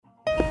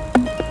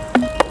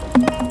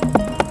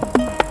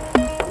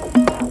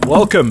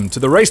Welcome to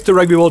the Race to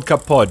Rugby World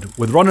Cup pod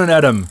with Ron and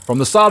Adam from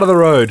the side of the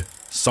road,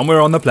 somewhere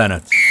on the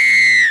planet.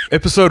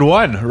 Episode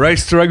 1,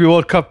 Race to Rugby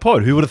World Cup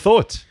pod. Who would have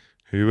thought?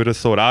 Who would have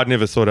thought? I'd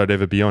never thought I'd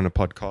ever be on a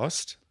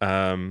podcast,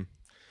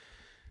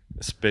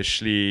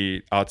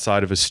 especially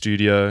outside of a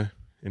studio,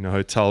 in a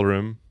hotel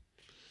room,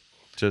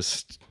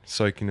 just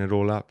soaking it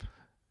all up.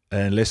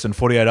 And less than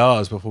 48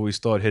 hours before we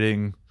start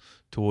heading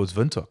towards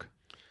Windhoek.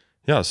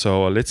 Yeah,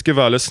 so let's give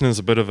our listeners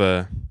a bit of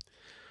an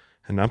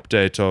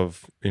update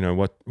of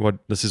what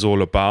this is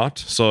all about.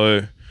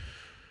 So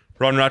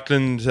Ron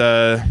Rutland,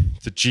 the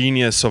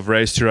genius of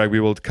Race to Rugby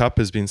World Cup,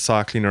 has been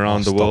cycling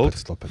around the world.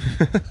 Stop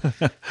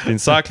it. Been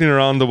cycling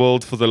around the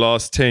world for the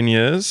last 10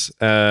 years.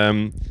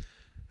 And,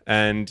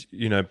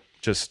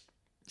 just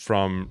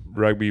from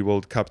Rugby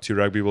World Cup to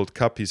Rugby World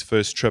Cup, his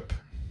first trip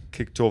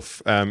kicked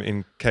off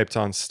in Cape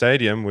Town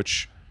Stadium,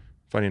 which,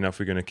 funny enough,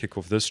 we're going to kick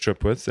off this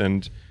trip with.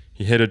 And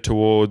he headed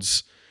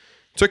towards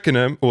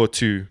Twickenham, or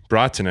to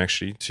Brighton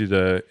actually, to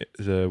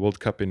the World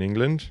Cup in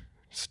England.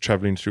 He's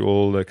traveling through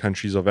all the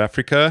countries of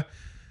Africa.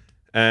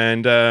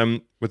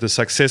 And with the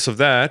success of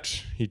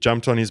that, he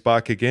jumped on his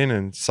bike again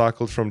and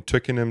cycled from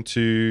Twickenham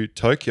to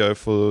Tokyo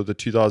for the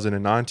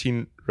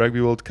 2019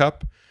 Rugby World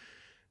Cup.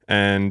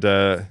 And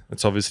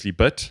it's obviously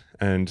bit.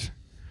 And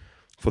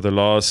for the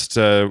last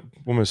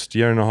almost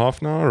year and a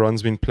half now,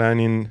 Ron's been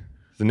planning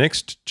the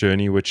next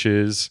journey, which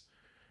is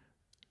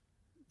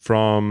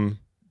from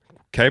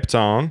Cape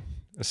Town,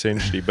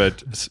 essentially,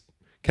 but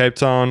Cape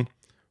Town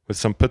with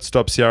some pit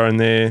stops here and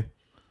there.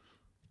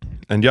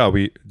 And yeah,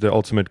 the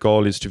ultimate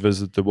goal is to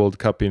visit the World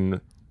Cup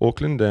in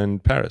Auckland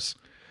and Paris.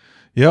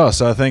 Yeah,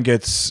 so I think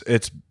it's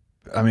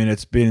been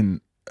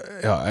an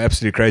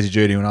absolutely crazy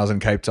journey. When I was in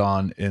Cape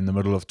Town in the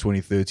middle of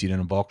 2013 and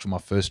embarked on my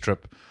first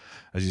trip,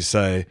 as you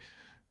say,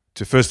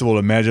 to first of all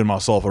imagine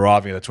myself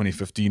arriving at the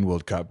 2015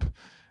 World Cup.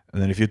 And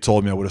then if you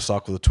told me I would have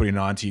cycled the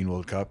 2019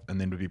 World Cup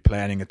and then would be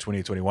planning a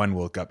 2021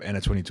 World Cup and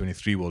a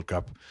 2023 World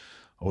Cup,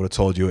 I would have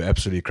told you were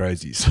absolutely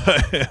crazy. So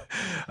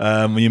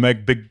when you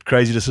make big,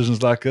 crazy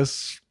decisions like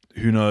this,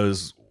 who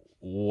knows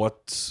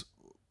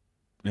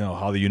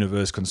how the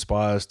universe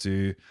conspires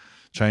to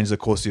change the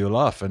course of your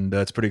life. And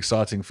it's pretty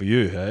exciting for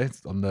you, hey?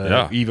 On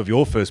the eve of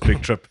your first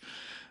big trip,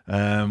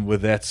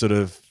 with that sort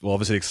of,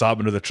 obviously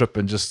excitement of the trip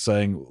and just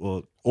saying,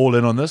 well, all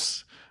in on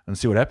this and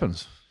see what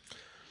happens.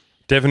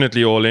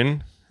 Definitely all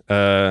in.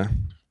 I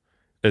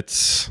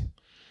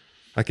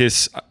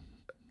guess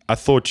I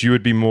thought you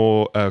would be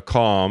more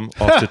calm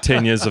after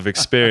 10 years of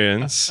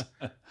experience,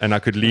 and I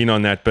could lean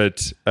on that.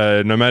 But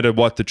no matter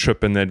what the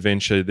trip and the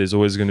adventure, there's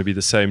always going to be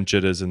the same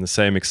jitters and the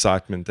same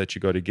excitement that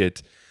you got to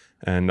get.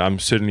 And I'm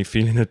certainly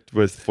feeling it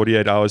with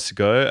 48 hours to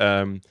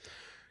go.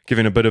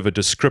 Giving a bit of a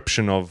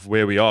description of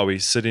where we are. We're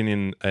sitting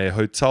in a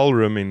hotel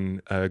room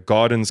in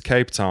Gardens,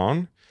 Cape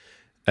Town.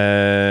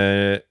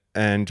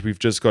 And we've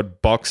just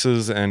got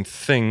boxes and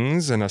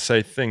things, and I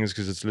say things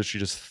because it's literally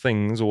just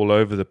things all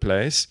over the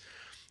place.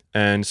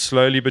 And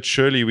slowly but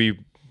surely, we're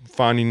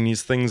finding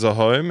these things a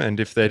home. And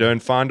if they don't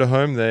find a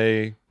home,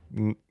 they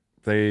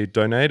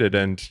donate it.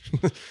 And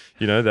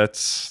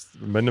that's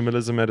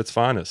minimalism at its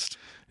finest.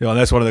 Yeah, and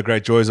that's one of the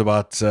great joys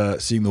about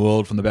seeing the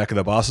world from the back of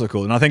the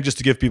bicycle. And I think just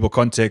to give people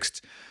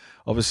context,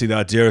 obviously the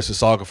idea is to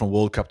cycle from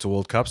World Cup to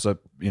World Cup. So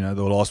the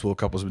last World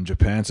Cup was in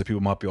Japan. So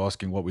people might be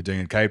asking what we're doing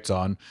in Cape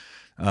Town.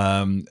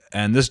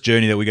 And this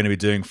journey that we're going to be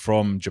doing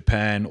from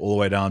Japan all the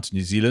way down to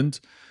New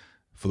Zealand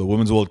for the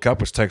Women's World Cup,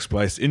 which takes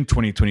place in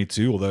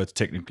 2022, although it's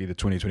technically the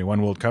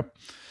 2021 World Cup.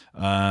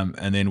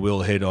 And then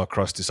we'll head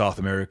across to South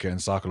America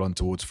and cycle on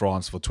towards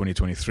France for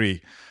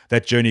 2023.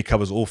 That journey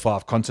covers all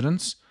 5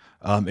 continents,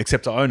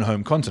 except our own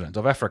home continent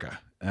of Africa.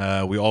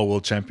 We are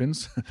world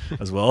champions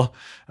as well.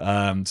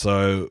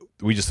 So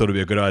we just thought it'd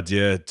be a good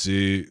idea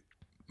to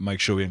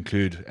make sure we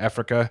include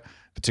Africa,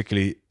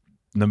 particularly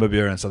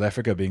Namibia and South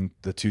Africa being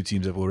the 2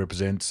 teams that will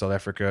represent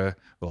Africa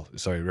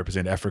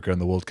in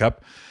the World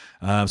Cup.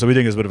 So we're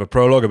doing this a bit of a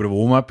prologue, a bit of a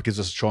warm-up, gives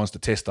us a chance to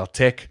test our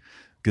tech,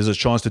 gives us a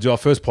chance to do our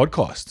first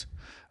podcast.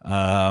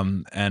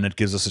 And it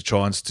gives us a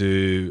chance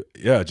to,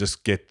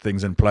 just get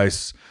things in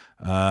place.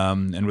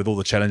 And with all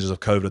the challenges of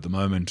COVID at the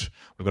moment,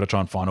 we've got to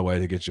try and find a way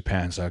to get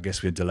Japan. So I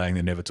guess we're delaying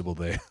the inevitable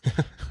there.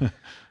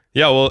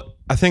 Yeah, well,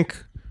 I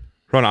think,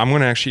 Ron, I'm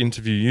going to actually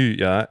interview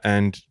you,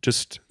 and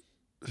just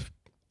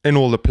in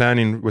all the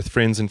planning with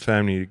friends and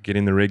family,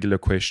 getting the regular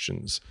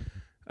questions.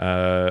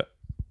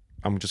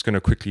 I'm just going to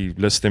quickly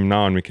list them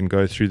now and we can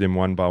go through them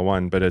one by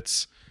one. But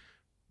it's,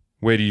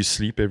 where do you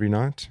sleep every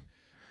night?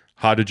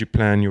 How did you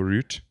plan your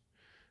route?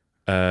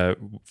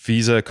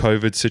 Visa,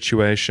 COVID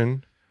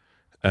situation.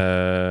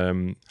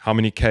 How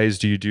many Ks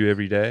do you do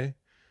every day?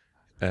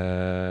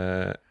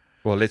 Well,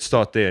 let's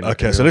start there.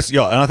 Okay, so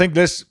and I think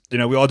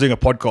we are doing a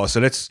podcast. So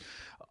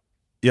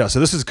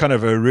this is kind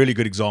of a really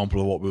good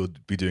example of what we'll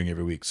be doing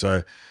every week.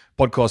 So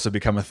podcasts have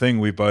become a thing.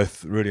 We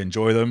both really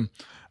enjoy them.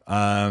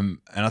 And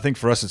I think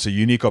for us, it's a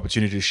unique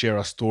opportunity to share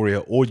our story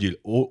audially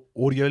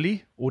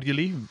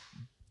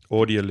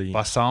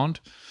by sound.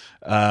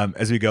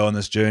 as we go on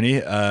this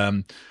journey.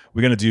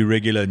 We're going to do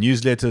regular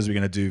newsletters. We're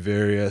going to do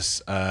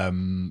various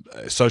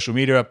social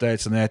media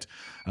updates and that.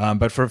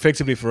 But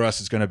effectively for us,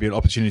 it's going to be an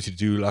opportunity to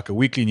do like a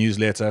weekly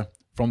newsletter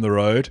from the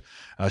road,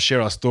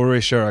 share our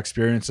stories, share our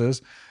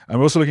experiences. And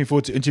we're also looking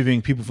forward to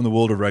interviewing people from the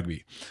world of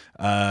rugby.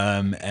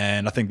 And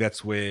I think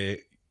that's where,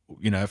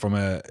 from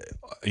a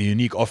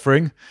unique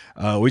offering,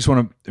 we just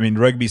want to,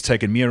 rugby's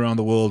taken me around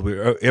the world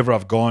wherever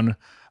I've gone.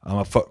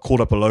 I've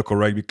called up a local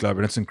rugby club,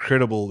 and it's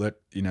incredible that,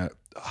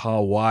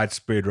 how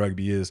widespread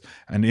rugby is,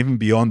 and even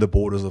beyond the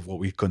borders of what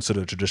we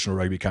consider traditional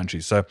rugby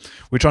countries. So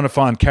we're trying to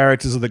find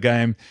characters of the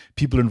game,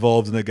 people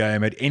involved in the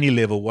game at any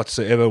level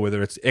whatsoever,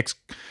 whether it's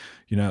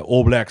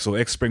All Blacks or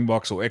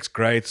ex-Springboks or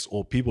ex-Greats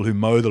or people who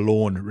mow the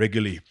lawn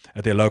regularly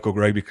at their local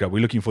rugby club.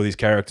 We're looking for these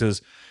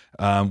characters,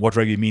 what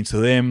rugby means to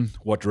them,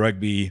 what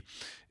rugby,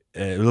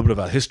 a little bit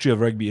about history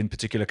of rugby in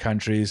particular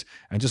countries,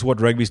 and just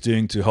what rugby's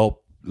doing to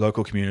help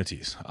local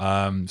communities.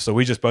 So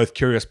we're just both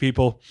curious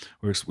people.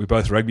 We're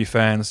both rugby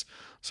fans.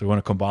 So we want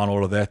to combine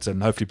all of that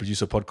and hopefully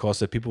produce a podcast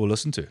that people will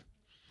listen to.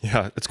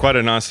 Yeah, it's quite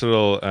a nice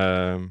little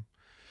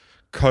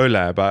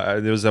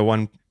collab. There was that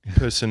one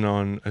person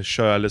on a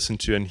show I listened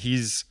to, and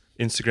his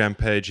Instagram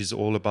page is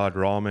all about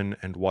ramen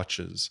and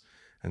watches.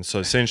 And so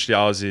essentially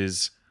ours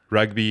is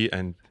rugby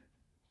and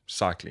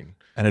cycling.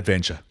 And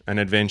adventure.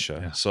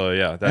 Yeah. So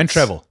yeah. And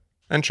travel.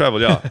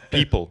 Yeah.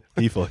 People,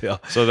 yeah.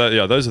 So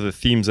those are the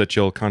themes that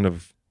you'll kind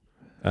of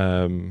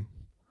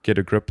get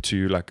a grip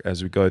to, like,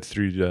 as we go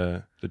through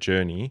the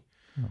journey.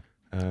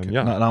 Okay.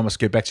 Now I must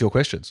get back to your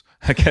questions.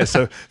 Okay,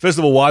 so first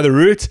of all, why the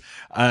route?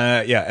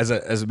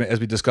 As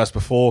we discussed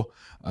before,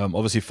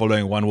 obviously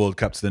following one World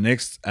Cup to the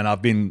next, and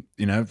I've been,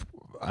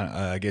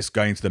 I guess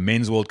going to the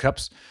men's World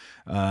Cups,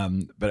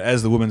 but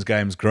as the women's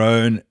game's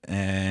grown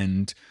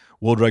and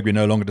World Rugby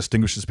no longer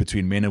distinguishes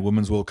between men and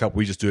women's World Cup,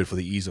 we just do it for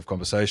the ease of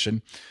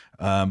conversation.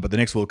 But the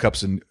next World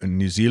Cup's in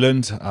New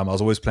Zealand. I was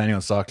always planning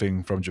on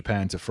cycling from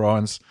Japan to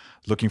France,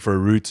 looking for a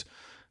route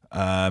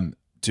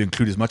to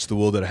include as much of the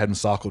world that I hadn't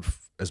cycled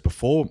as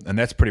before, and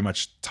that's pretty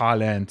much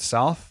Thailand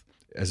south,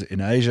 as in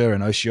Asia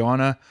and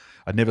Oceania.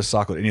 I'd never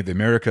cycled any of the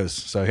Americas,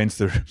 so hence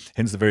the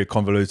very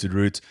convoluted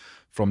route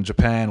from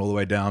Japan all the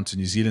way down to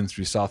New Zealand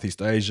through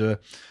Southeast Asia,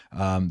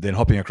 then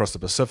hopping across the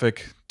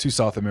Pacific to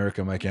South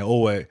America, making it all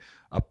the way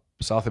up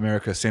South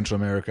America, Central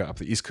America, up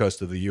the east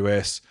coast of the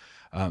US,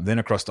 then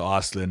across to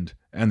Iceland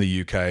and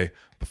the UK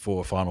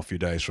before a final few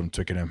days from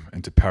Twickenham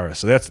into Paris.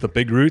 So that's the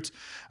big route.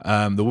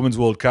 The Women's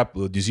World Cup,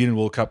 the New Zealand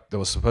World Cup that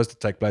was supposed to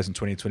take place in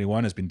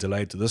 2021 has been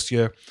delayed to this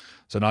year.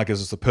 So now it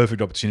gives us the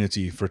perfect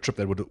opportunity for a trip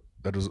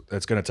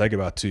that's going to take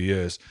about 2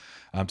 years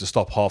to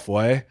stop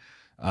halfway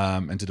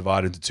and to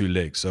divide into two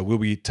legs. So we'll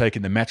be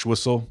taking the match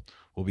whistle.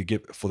 We'll be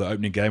for the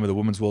opening game of the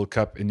Women's World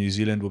Cup in New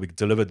Zealand. We'll be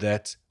delivered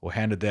that or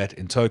handed that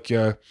in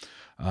Tokyo.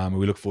 And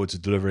we look forward to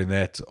delivering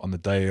that on the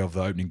day of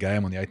the opening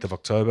game on the 8th of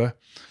October,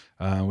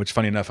 which,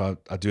 funny enough,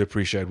 I do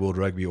appreciate World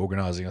Rugby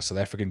organising a South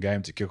African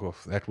game to kick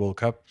off that World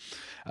Cup.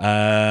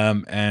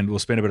 And we'll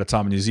spend a bit of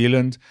time in New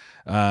Zealand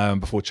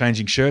before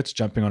changing shirts,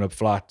 jumping on a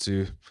flight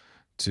to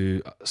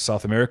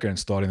South America and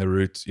starting the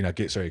route,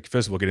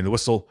 first of all, getting the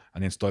whistle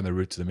and then starting the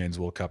route to the Men's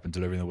World Cup and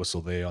delivering the whistle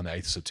there on the 8th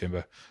of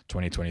September,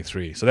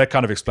 2023. So that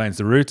kind of explains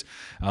the route.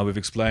 We've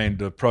explained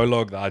the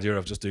prologue, the idea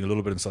of just doing a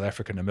little bit in South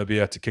Africa and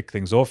Namibia to kick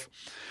things off.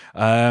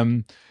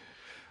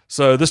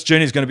 So this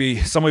journey is going to be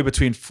somewhere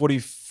between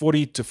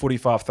 40 to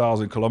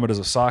 45,000 kilometers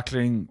of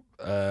cycling,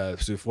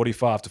 so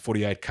 45 to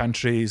 48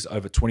 countries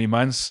over 20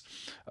 months.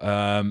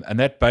 And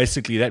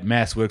that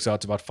mass works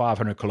out to about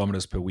 500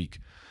 kilometers per week.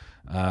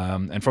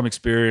 And from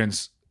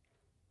experience,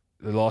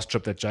 the last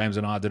trip that James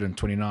and I did in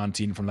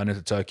 2019 from London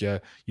to Tokyo,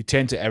 you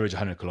tend to average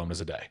 100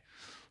 kilometers a day.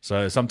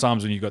 So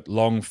sometimes when you've got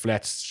long,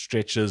 flat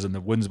stretches and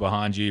the wind's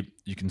behind you,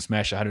 you can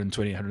smash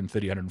 120,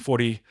 130,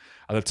 140.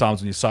 Other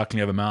times when you're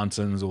cycling over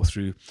mountains or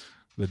through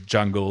the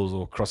jungles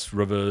or across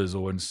rivers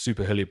or in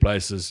super hilly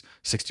places,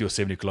 60 or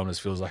 70 kilometers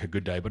feels like a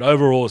good day. But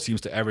overall, it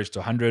seems to average to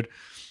 100.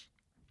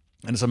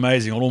 And it's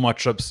amazing. On all my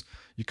trips,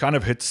 you kind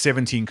of hit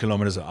 17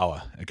 kilometers an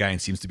hour. Again,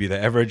 seems to be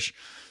the average.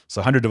 So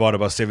 100 divided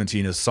by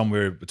 17 is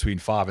somewhere between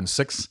 5 and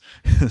 6.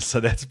 So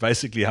that's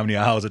basically how many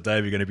hours a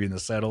day we're going to be in the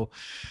saddle.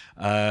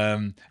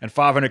 And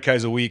 500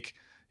 Ks a week,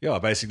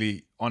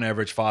 basically on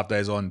average 5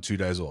 days on, 2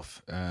 days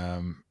off.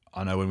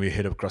 I know when we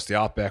head across the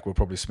outback, we'll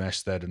probably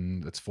smash that,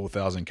 and it's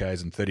 4,000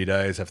 Ks in 30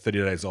 days, have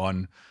 30 days on,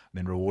 and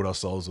then reward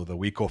ourselves with a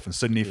week off in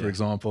Sydney, for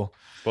example.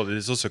 Well,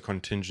 there's also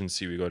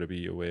contingency we got to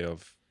be aware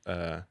of.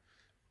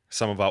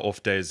 Some of our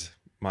off days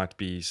might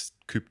be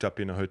cooped up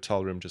in a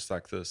hotel room just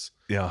like this.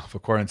 Yeah, for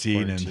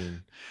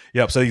quarantine.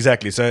 So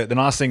exactly. So the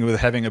nice thing with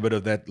having a bit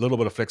of that little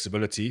bit of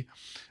flexibility,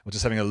 or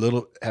just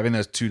having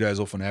those 2 days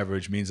off on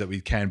average, means that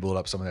we can build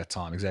up some of that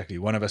time. Exactly.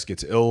 One of us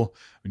gets ill,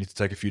 we need to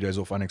take a few days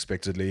off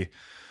unexpectedly,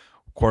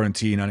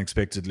 quarantine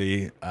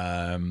unexpectedly,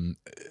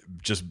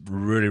 just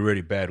really,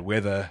 really bad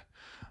weather.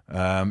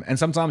 And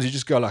sometimes you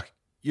just go like,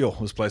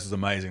 this place is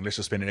amazing. Let's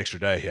just spend an extra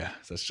day here.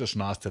 So it's just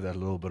nice to have that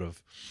little bit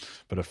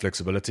of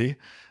flexibility.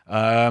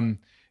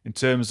 In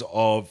terms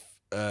of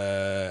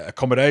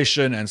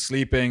accommodation and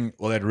sleeping,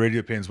 well, that really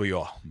depends where you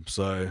are.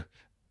 So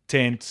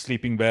tent,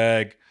 sleeping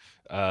bag,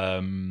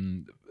 all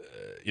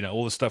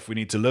the stuff we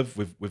need to live,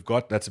 we've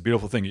got. That's a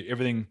beautiful thing.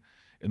 Everything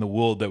in the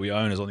world that we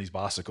own is on these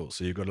bicycles.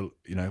 So you've got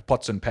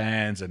pots and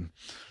pans and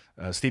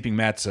sleeping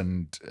mats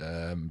and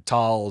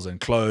towels and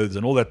clothes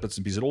and all that bits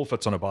and pieces. It all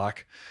fits on a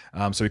bike.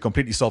 So we're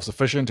completely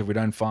self-sufficient. If we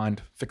don't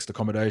find fixed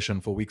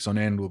accommodation for weeks on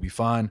end, we'll be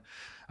fine.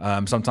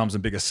 Sometimes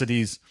in bigger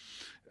cities,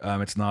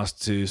 it's nice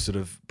to sort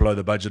of blow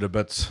the budget a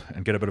bit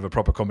and get a bit of a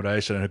proper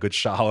accommodation and a good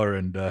shower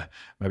and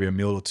maybe a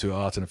meal or two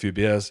out and a few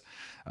beers.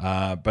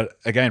 But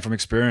again, from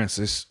experience,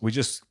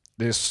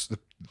 there's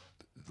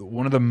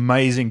one of the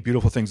amazing,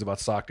 beautiful things about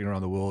cycling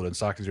around the world and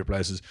cycling through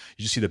places.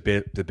 You just see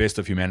the best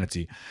of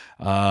humanity.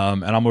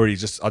 And I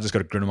just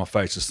got a grin on my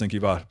face just thinking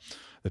about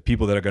the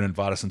people that are going to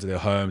invite us into their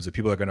homes, the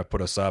people that are going to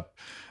put us up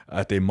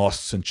at their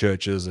mosques and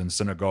churches and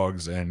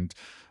synagogues and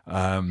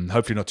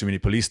hopefully not too many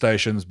police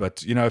stations,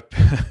 but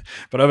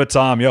but over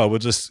time, we'll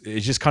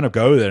just kind of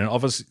go there. And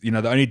obviously,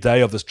 the only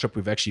day of this trip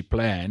we've actually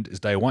planned is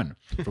day one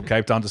from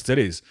Cape Town to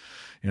Stillies.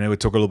 We'll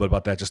talk a little bit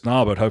about that just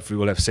now, but hopefully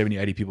we'll have 70,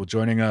 80 people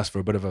joining us for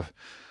a bit of a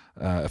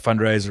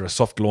fundraiser, a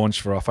soft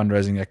launch for our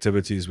fundraising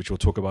activities, which we'll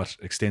talk about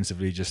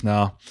extensively just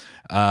now.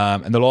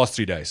 And the last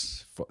 3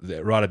 days,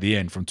 right at the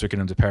end, from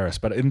Twickenham to Paris.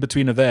 But in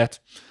between of that,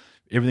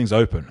 everything's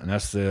open, and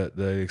that's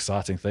the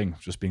exciting thing,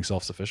 just being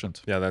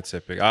self-sufficient. Yeah, that's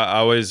epic.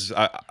 I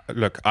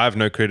have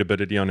no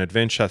credibility on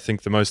adventure. I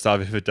think the most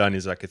I've ever done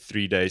is like a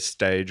 3-day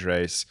stage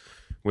race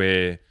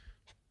where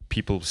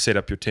people set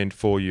up your tent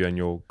for you and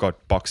you've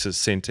got boxes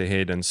sent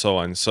ahead and so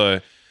on. So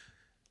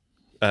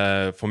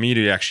for me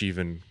to actually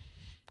even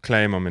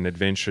claim I'm an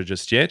adventurer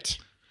just yet,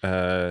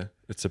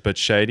 it's a bit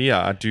shady.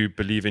 I do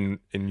believe in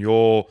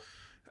your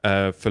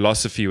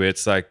philosophy where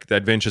it's like the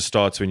adventure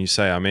starts when you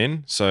say I'm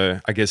in.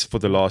 So I guess for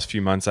the last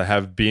few months I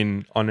have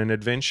been on an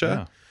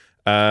adventure.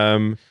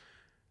 But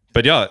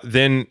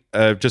then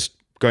just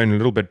going a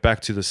little bit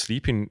back to the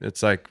sleeping,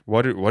 it's like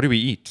what do we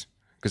eat?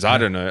 Because I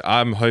don't know.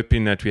 I'm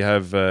hoping that we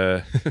have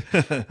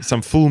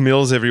some full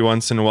meals every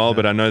once in a while,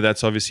 but I know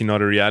that's obviously not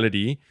a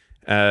reality.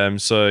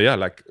 Let's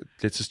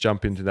just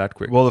jump into that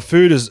quick. Well, the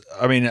food is,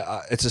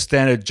 it's a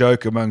standard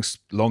joke amongst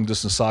long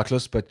distance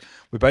cyclists, but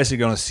we're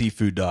basically on a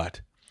seafood diet.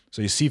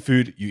 So you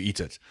seafood, you eat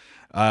it.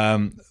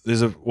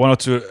 There's one or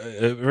two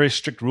very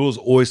strict rules.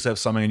 Always have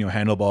something in your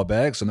handlebar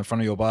bags on the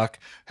front of your bike.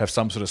 Have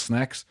some sort of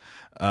snacks,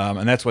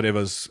 and that's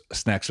whatever's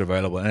snacks are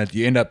available. And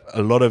you end up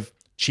a lot of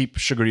cheap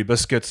sugary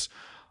biscuits,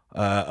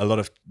 a lot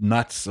of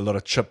nuts, a lot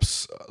of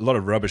chips, a lot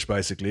of rubbish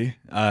basically.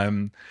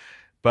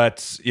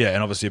 But yeah,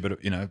 and obviously a bit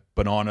of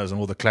bananas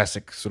and all the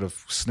classic sort of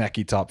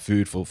snacky type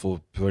food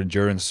for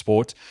endurance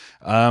sport.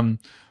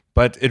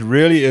 But it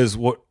really is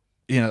what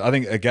I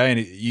think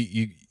again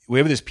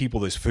wherever there's people,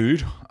 there's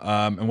food.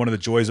 And one of the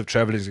joys of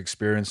traveling is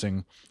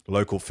experiencing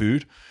local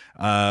food.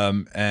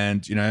 And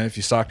if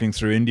you're cycling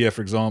through India,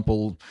 for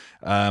example,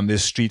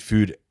 there's street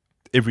food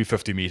every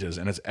 50 meters,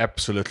 and it's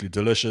absolutely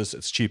delicious.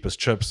 It's cheap as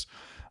chips,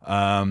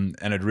 and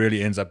it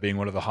really ends up being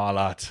one of the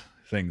highlight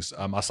things.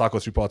 I cycle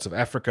through parts of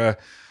Africa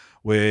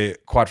where,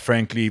 quite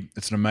frankly,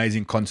 it's an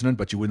amazing continent,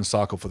 but you wouldn't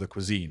cycle for the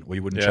cuisine, or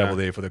you wouldn't travel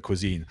there for the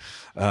cuisine.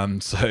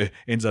 So it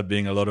ends up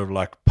being a lot of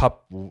like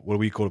pup, what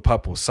we call a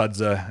pup or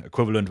sadza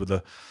equivalent, with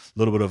a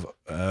little bit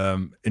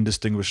of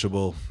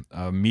indistinguishable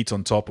meat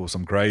on top or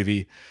some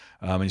gravy.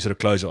 And you sort of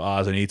close your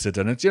eyes and eat it,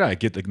 and it's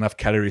get enough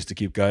calories to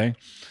keep going.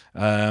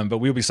 But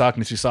we'll be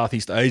cycling through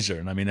Southeast Asia,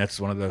 and that's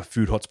one of the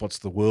food hotspots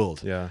of the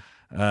world. Yeah.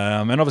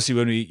 And obviously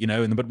when we,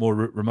 in the bit more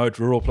remote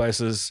rural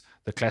places,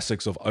 the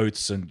classics of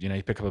oats and,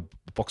 you pick up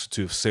a box or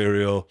two of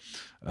cereal,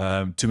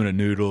 2-minute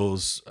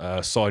noodles,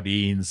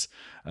 sardines,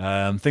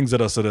 things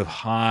that are sort of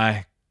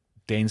high,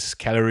 dense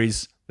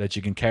calories that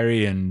you can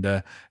carry.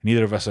 And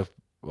neither of us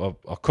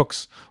are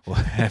cooks or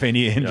have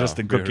any interest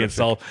in cooking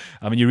itself.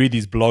 You read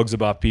these blogs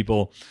about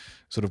people,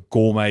 sort of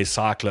gourmet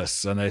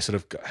cyclists, and they sort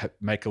of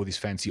make all these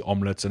fancy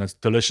omelets, and it's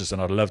delicious,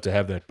 and I'd love to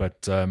have that.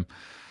 But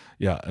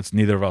it's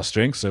neither of our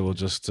strengths, so we'll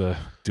just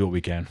do what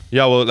we can.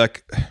 Yeah, well,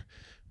 like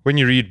when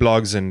you read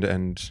blogs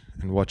and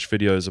watch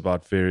videos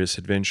about various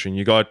adventuring,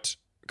 you got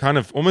kind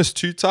of almost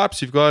two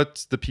types. You've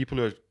got the people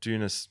who are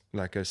doing a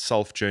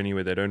self journey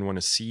where they don't want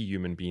to see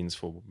human beings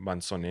for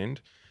months on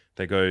end.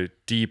 They go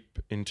deep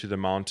into the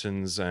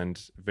mountains and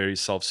very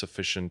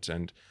self-sufficient.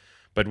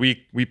 But we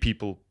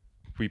people,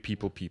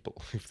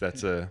 if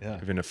that's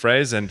even a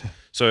phrase. And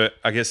so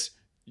I guess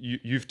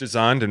you've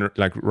designed and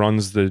like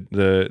Ron's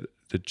the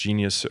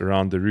genius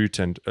around the route,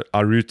 and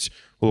our route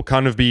will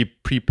kind of be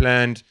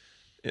pre-planned,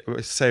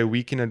 say a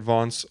week in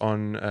advance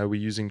on we're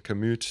using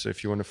Komoot, so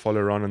if you want to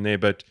follow Ron on there,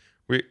 but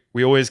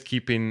we always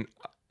keeping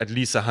at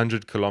least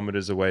 100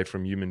 kilometers away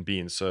from human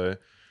beings, so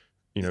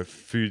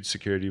food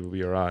security will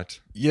be all right.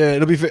 Yeah,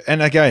 it'll be,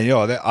 and again,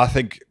 I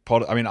think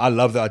I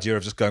love the idea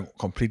of just going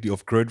completely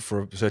off grid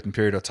for a certain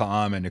period of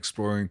time and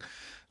exploring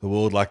the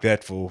world like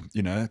that for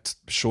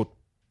short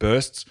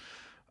bursts,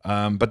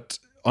 but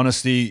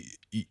honestly,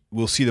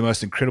 we'll see the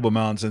most incredible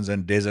mountains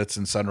and deserts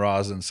and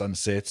sunrises and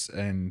sunsets,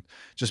 and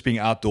just being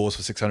outdoors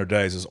for 600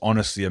 days is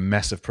honestly a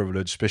massive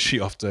privilege,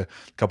 especially after a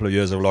couple of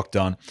years of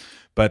lockdown.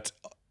 But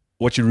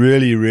what you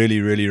really, really,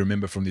 really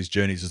remember from these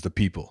journeys is the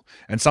people.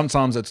 And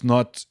sometimes it's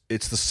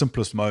the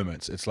simplest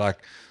moments. It's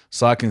like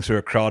cycling through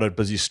a crowded,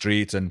 busy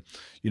street, and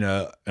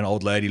an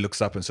old lady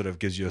looks up and sort of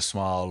gives you a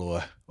smile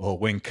or a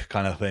wink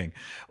kind of thing,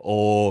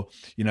 or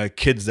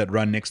kids that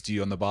run next to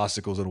you on the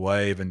bicycles and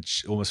wave and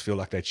almost feel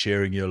like they're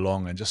cheering you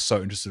along and just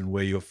so interested in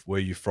where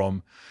you're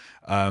from.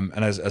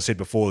 And as I said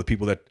before, the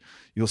people that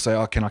you'll say,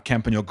 "Oh, can I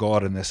camp in your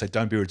garden?" They say,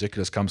 "Don't be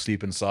ridiculous, come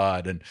sleep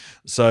inside." And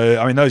so,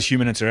 I mean, those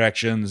human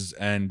interactions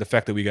and the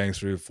fact that we're going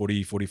through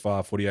 40,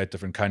 45, 48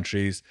 different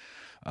countries,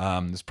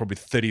 there's probably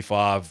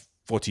 35,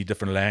 40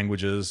 different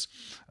languages,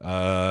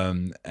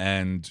 and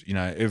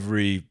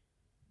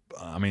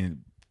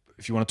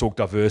if you want to talk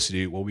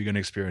diversity, well, we're going to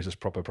experience this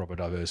proper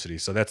diversity.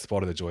 So that's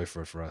part of the joy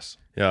for us.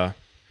 Yeah,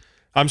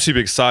 I'm super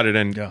excited,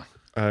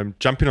 and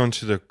jumping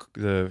onto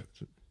the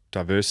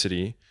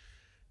diversity.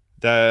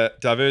 The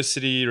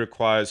diversity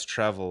requires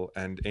travel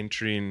and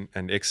entering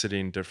and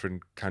exiting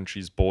different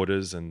countries'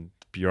 borders and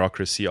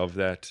bureaucracy of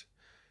that.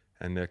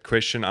 And the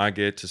question I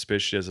get,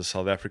 especially as a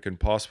South African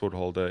passport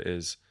holder,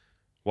 is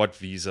what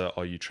visa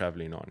are you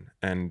traveling on?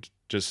 And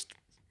just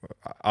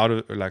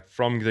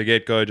from the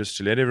get-go, just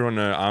to let everyone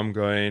know I'm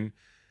going,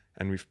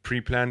 and we've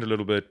pre-planned a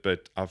little bit,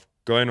 but I've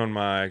going on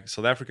my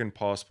South African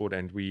passport,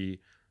 and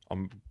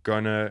I'm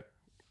gonna,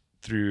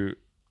 through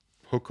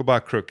hook or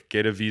by crook,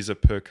 get a visa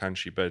per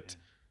country. But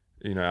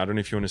I don't know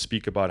if you want to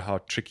speak about how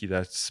tricky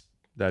that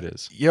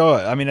is.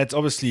 Yeah, I mean, it's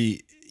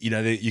obviously,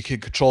 you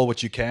can control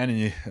what you can,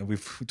 and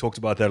we've talked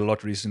about that a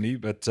lot recently,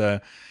 but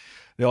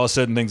there are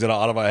certain things that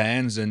are out of our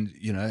hands, and,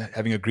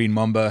 having a green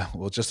mamba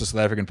or just a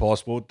South African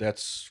passport,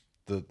 that's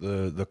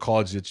the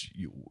cards that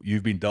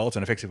you've been dealt,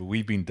 and effectively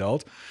we've been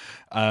dealt.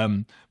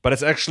 But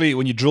it's actually,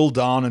 when you drill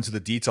down into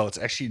the detail, it's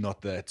actually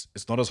not that.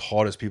 It's not as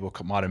hard as people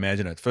might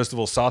imagine it. First of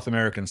all, South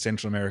America and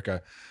Central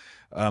America,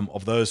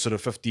 of those sort of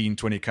 15,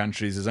 20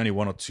 countries, there's only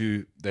one or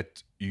two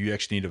that you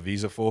actually need a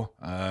visa for.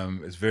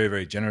 It's very,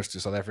 very generous to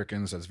South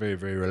Africans. So it's very,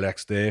 very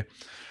relaxed there.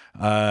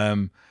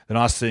 The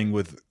nice thing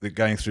with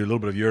going through a little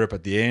bit of Europe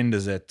at the end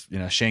is that,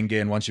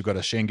 Schengen, once you've got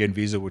a Schengen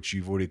visa, which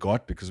you've already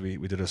got because we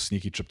did a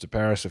sneaky trip to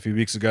Paris a few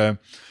weeks ago,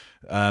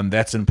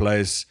 that's in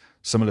place,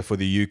 similar for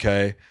the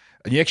UK.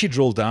 And you actually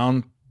drill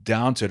down to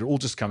it. It all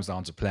just comes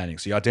down to planning.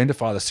 So you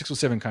identify the 6 or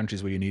 7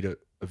 countries where you need a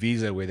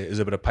visa, where there is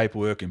a bit of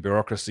paperwork and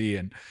bureaucracy,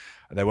 and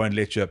they won't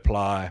let you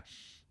apply,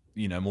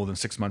 more than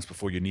 6 months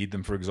before you need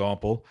them, for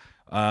example.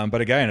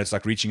 But again, it's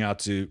like reaching out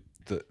to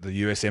the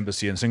US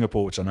Embassy in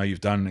Singapore, which I know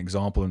you've done an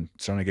example, and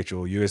trying to get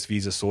your US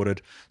visa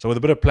sorted. So with a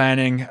bit of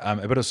planning,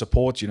 a bit of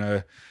support,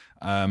 in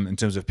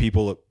terms of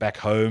people back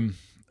home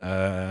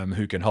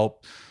who can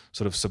help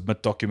sort of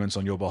submit documents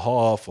on your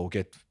behalf or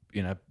get,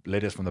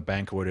 letters from the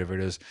bank or whatever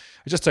it is.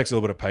 It just takes a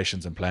little bit of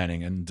patience and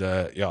planning. And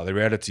the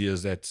reality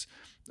is that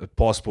a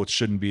passport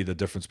shouldn't be the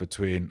difference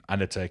between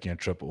undertaking a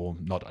trip or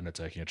not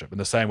undertaking a trip. In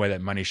the same way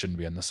that money shouldn't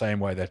be, in the same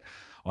way that,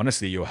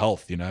 honestly, your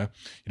health,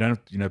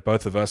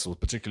 both of us, or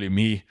particularly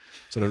me,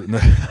 sort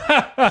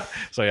of.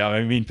 So yeah,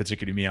 I mean,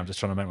 particularly me. I'm just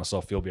trying to make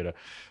myself feel better.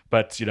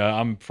 But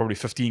I'm probably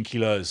 15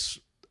 kilos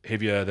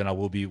heavier than I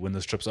will be when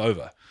this trip's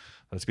over.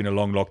 It's been a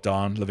long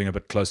lockdown, living a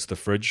bit close to the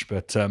fridge.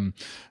 But so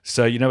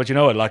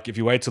what, like, if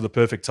you wait till the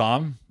perfect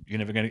time, you're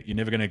never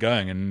gonna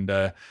going. And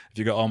if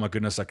you go, oh my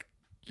goodness, like,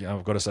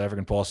 I've got a South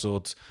African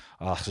passport,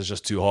 this is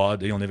just too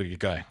hard, you'll never get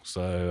going.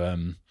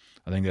 So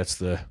I think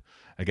that's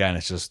again,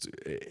 it's just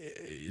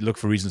you look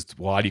for reasons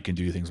why you can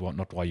do things,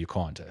 not why you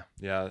can't.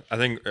 Yeah, I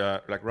think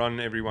like Ron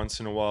every once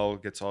in a while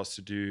gets asked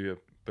to do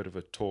a bit of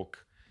a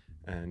talk,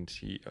 and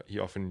he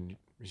often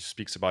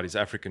speaks about his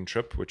African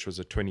trip, which was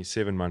a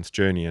 27-month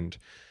journey, and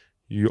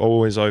you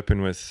always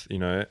open with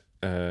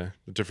the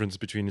difference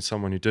between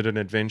someone who did an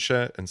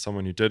adventure and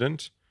someone who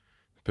didn't.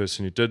 The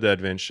person who did the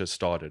adventure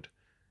started,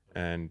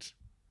 and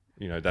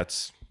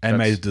that's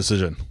made a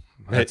decision.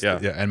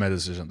 And made a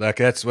decision. Like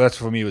that's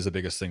for me was the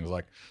biggest thing. It was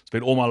like,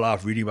 spent all my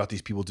life reading about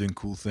these people doing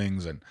cool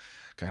things and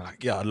kind of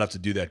like, yeah, I'd love to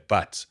do that,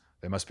 but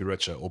they must be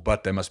richer, or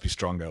but they must be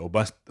stronger, or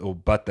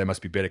but they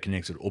must be better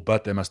connected, or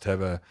but they must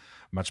have a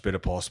much better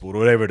passport, or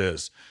whatever it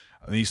is.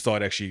 And then you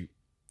start actually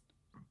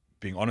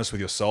being honest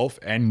with yourself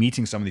and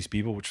meeting some of these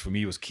people, which for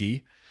me was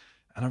key.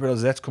 And I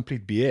realized that's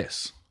complete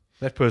BS.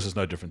 That person's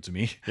no different to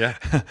me. Yeah.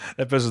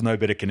 That person's no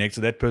better connected.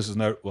 That person's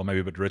maybe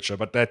a bit richer,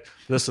 but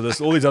this,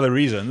 all these other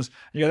reasons,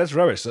 that's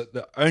rubbish. So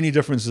the only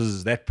difference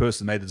is that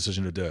person made the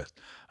decision to do it.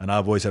 And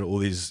I've always had all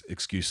these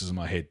excuses in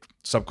my head,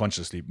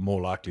 subconsciously,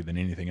 more likely than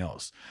anything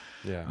else.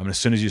 Yeah. I mean, as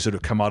soon as you sort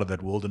of come out of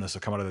that wilderness or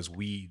come out of those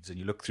weeds and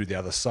you look through the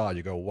other side,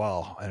 you go,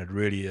 wow. And it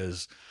really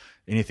is,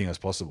 anything is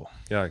possible.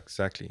 Yeah,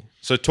 exactly.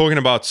 So talking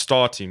about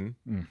starting,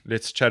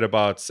 let's chat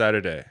about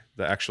Saturday,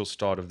 the actual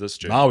start of this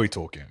journey. Now we're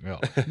talking.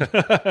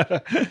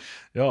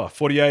 Yeah.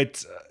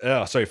 48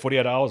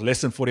 hours,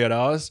 less than 48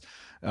 hours.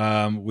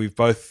 We've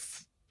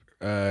both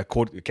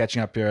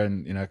catching up here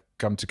in,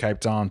 come to Cape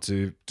Town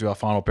to do our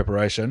final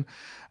preparation.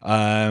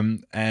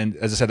 And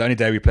as I said, the only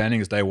day we're planning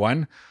is day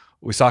one.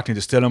 We're cycling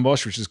to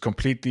Stellenbosch, which is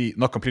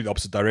not completely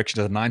opposite direction.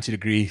 It's a 90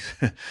 degree.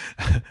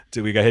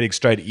 We go heading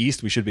straight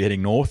east. We should be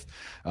heading north,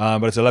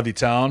 but it's a lovely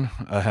town.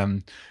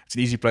 It's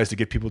an easy place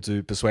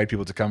to persuade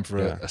people to come for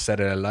a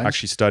Saturday lunch.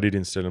 Actually studied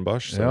in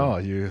Stellenbosch. So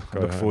I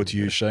look forward to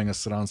you showing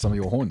us around some of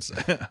your haunts.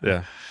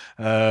 Yeah.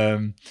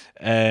 And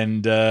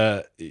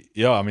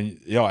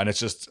it's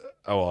just,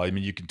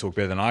 you can talk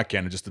better than I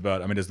can. Just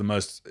about, it's the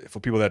most, for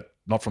people that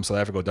not from South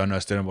Africa or don't know,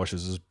 Stellenbosch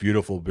is this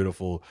beautiful,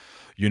 beautiful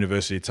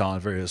university town,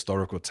 very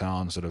historical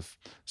town, sort of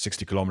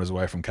 60 kilometers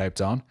away from Cape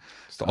Town.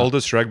 It's the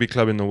oldest rugby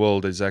club in the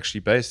world is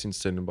actually based in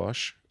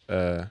Stellenbosch.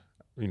 We'll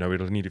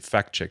need to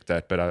fact check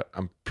that, but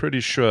I'm pretty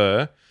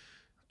sure.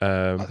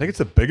 I think it's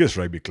the biggest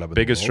rugby club in the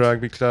world. Biggest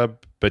rugby club,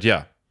 but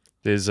yeah,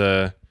 there's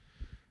a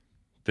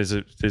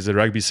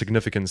rugby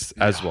significance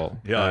as well.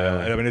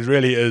 Yeah, it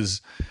really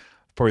is.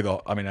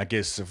 Probably I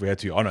guess if we had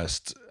to be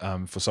honest,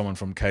 for someone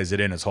from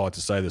KZN, it's hard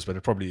to say this, but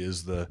it probably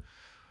is the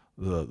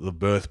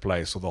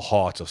birthplace or the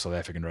heart of South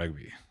African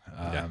rugby.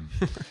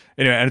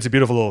 Anyway, and it's a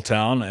beautiful little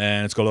town,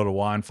 and it's got a lot of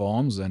wine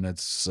farms, and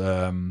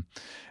so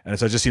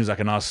it just seems like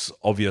a nice,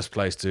 obvious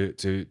place to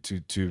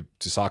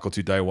cycle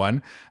to day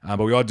one. But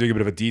we are doing a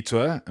bit of a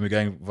detour, and we're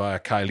going via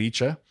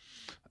Khayelitsha.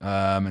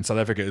 And South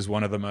Africa is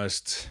one of the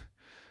most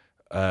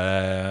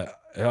I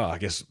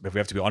guess if we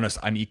have to be honest,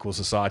 unequal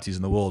societies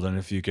in the world. And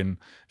if you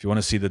want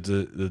to see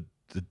the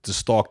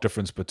stark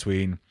difference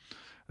between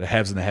the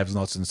haves and the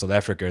have-nots in South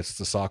Africa, it's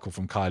the cycle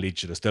from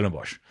Khayelitsha to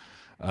Stellenbosch.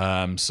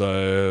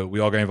 So we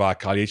are going via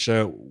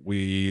Khayelitsha.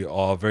 We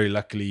are very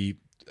luckily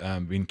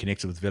been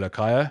connected with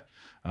Velakaya.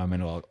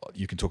 And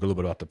you can talk a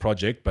little bit about the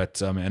project,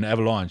 but and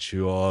Avalanche,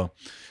 who are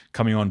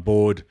coming on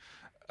board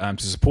to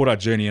support our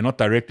journey, and not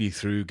directly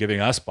through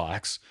giving us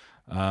bikes,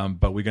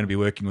 but we're going to be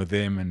working with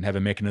them and have a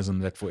mechanism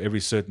that for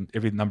every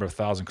number of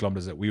 1,000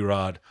 kilometers that we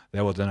ride,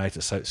 they will donate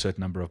a certain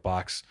number of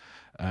bikes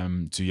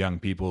to young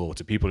people or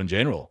to people in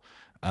general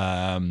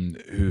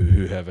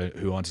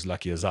who aren't as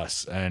lucky as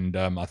us. And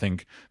I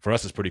think for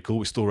us it's pretty cool.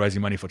 We're still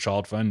raising money for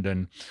Child Fund,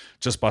 and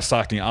just by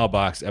cycling our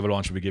bikes,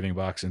 Avalanche will be giving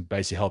bikes and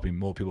basically helping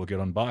more people get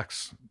on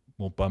bikes,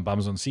 more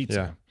bums on seats.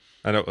 Yeah,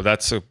 I know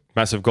that's a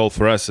massive goal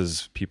for us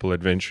as people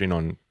adventuring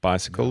on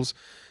bicycles.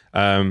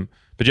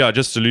 But yeah,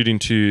 just alluding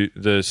to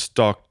the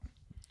stark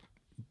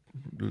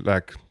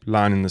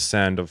line in the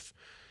sand of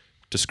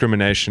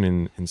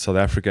discrimination in South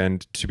Africa,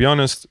 and to be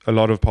honest, a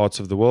lot of parts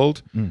of the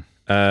world.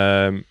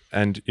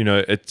 And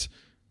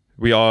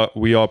we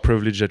are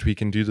privileged that we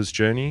can do this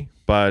journey,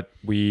 but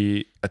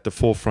we at the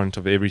forefront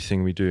of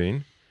everything we're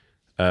doing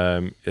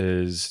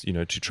is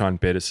to try and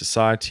better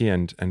society,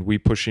 and we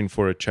pushing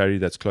for a charity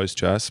that's close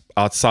to us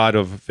outside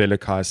of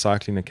Velakaya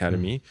Cycling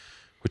Academy,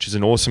 which is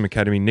an awesome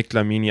academy. Nick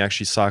Lamini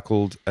actually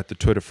cycled at the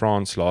Tour de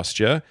France last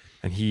year,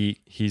 and he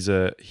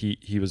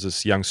was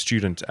this young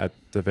student at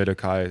the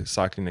Velakaya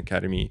Cycling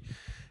Academy.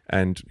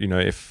 And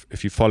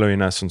if you're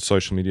following us on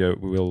social media,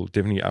 we will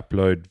definitely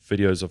upload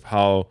videos of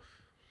how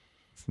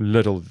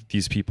little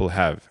these people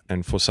have,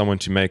 and for someone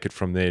to make it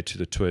from there to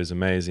the tour is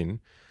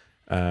amazing.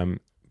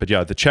 But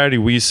yeah, the charity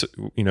we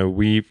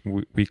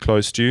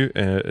close to,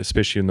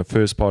 especially in the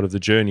first part of the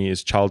journey,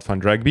 is Child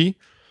Fund Rugby.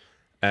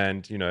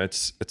 And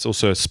it's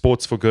also a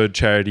sports for good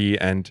charity,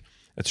 and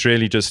it's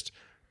really just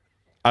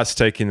us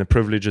taking the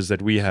privileges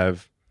that we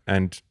have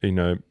and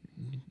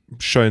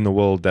showing the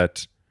world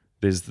that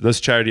there's this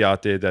charity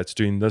out there that's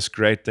doing this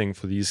great thing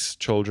for these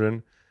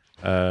children.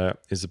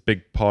 Is a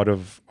big part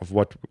of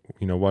what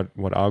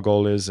our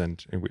goal is,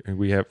 and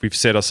we've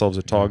set ourselves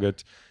a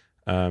target.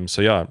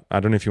 So yeah, I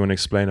don't know if you want to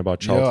explain about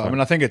Child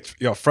Fund. I think it's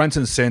front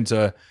and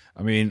center.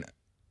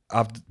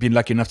 I've been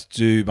lucky enough to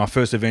do my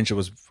first adventure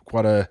was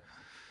quite a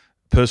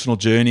personal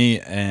journey,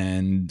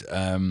 and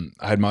I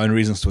had my own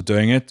reasons for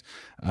doing it,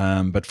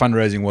 but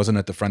fundraising wasn't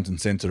at the front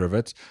and center of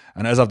it.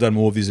 And as I've done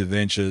more of these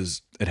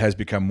adventures, it has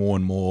become more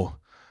and more,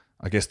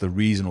 I guess, the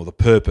reason or the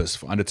purpose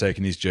for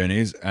undertaking these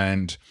journeys.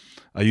 And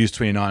I use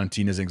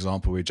 2019 as an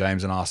example, where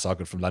James and I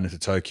cycled from London to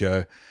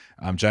Tokyo.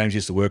 James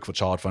used to work for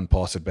Child Fund,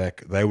 passed it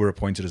back. They were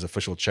appointed as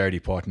official charity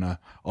partner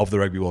of the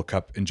Rugby World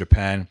Cup in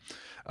Japan.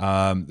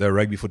 They're a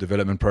rugby for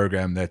development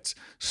program that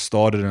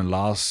started in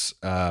Laos.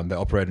 They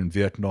operate in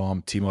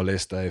Vietnam,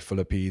 Timor-Leste,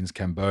 Philippines,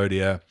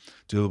 Cambodia,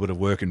 do a little bit of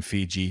work in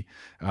Fiji.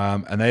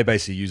 And they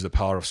basically use the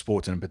power of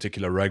sport, and in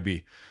particular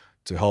rugby,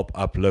 to help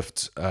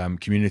uplift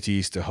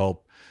communities, to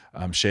help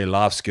share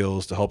life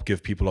skills, to help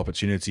give people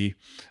opportunity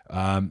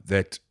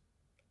to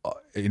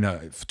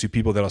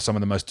people that are some of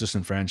the most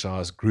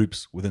disenfranchised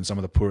groups within some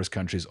of the poorest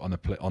countries on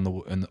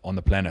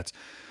the planet.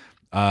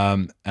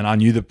 And I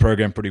knew the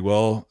program pretty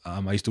well.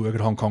 I used to work at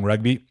Hong Kong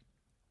Rugby.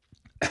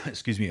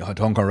 Excuse me, at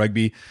Hong Kong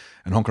Rugby,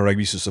 and Hong Kong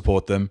Rugby used to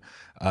support them.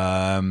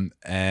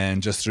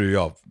 And just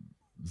through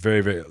very,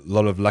 very a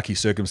lot of lucky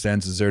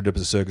circumstances,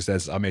 serendipitous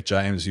circumstances, I met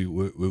James,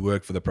 who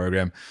worked for the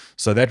program.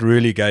 So that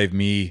really gave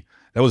me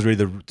that was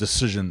really the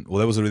decision, or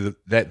that was really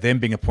that them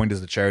being appointed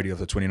as the charity of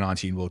the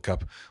 2019 World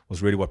Cup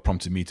was really what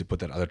prompted me to put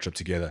that other trip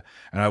together.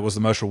 And it was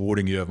the most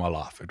rewarding year of my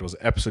life. It was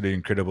absolutely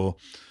incredible.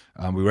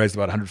 We raised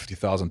about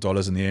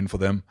 $150,000 in the end for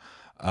them.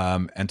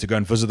 And to go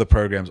and visit the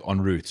programs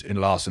en route in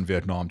Laos and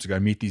Vietnam, to go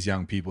meet these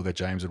young people that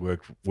James had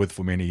worked with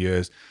for many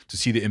years, to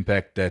see the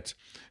impact that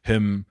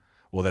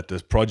that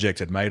this project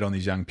had made on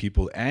these young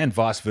people, and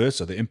vice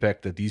versa, the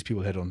impact that these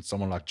people had on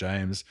someone like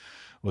James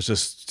was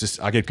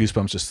just I get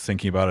goosebumps just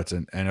thinking about it,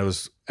 and it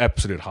was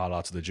absolute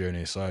highlights of the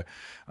journey. So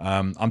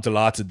I'm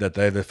delighted that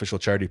they're the official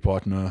charity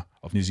partner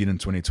of New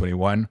Zealand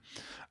 2021.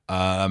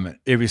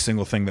 Every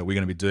single thing that we're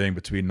going to be doing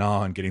between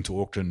now and getting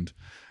to Auckland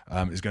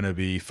is going to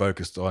be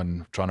focused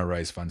on trying to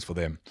raise funds for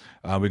them.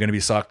 We're going to be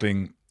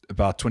cycling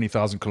about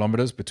 20,000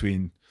 kilometers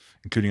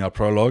including our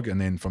prologue, and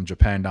then from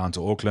Japan down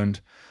to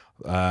Auckland.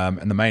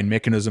 And the main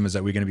mechanism is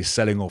that we're going to be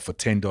selling off for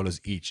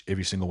 $10 each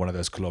every single one of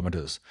those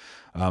kilometers.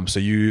 So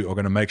you are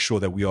going to make sure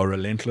that we are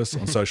relentless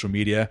on social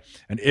media,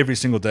 and every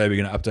single day we're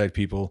going to update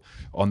people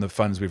on the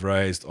funds we've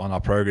raised, on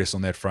our progress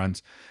on that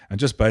front, and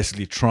just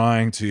basically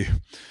trying to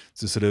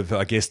sort of,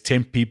 I guess,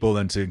 tempt people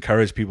and to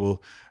encourage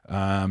people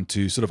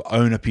to sort of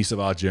own a piece of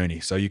our journey.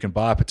 So you can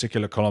buy a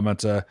particular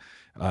kilometer,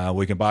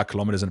 we can buy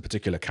kilometers in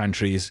particular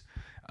countries,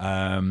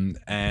 and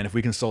if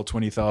we can sell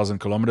 20,000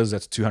 kilometers,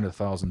 that's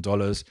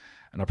 $200,000.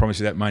 And I promise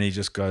you that money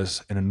just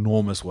goes an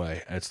enormous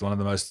way. It's one of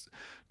the most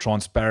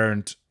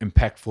transparent,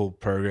 impactful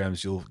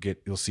programs you'll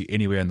see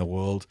anywhere in the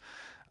world.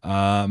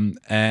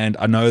 And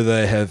I know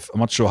they have, I'm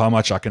not sure how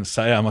much I can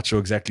say. I'm not sure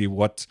exactly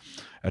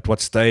at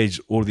what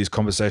stage all of these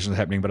conversations are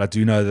happening, but I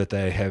do know that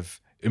they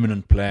have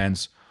imminent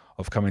plans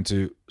of coming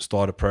to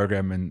start a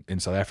program in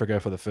South Africa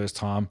for the first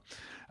time.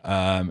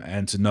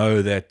 And to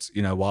know that,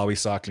 while we're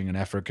cycling in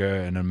Africa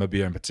and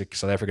Namibia in particular,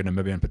 South Africa and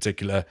Namibia in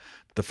particular,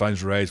 the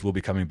funds raised will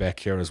be coming back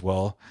here as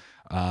well.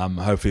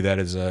 Hopefully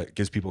that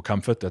gives people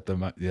comfort that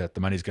the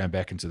money is going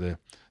back into the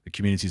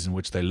communities in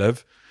which they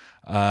live.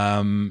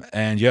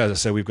 And yeah, as I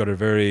said, we've got a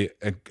very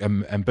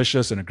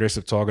ambitious and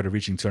aggressive target of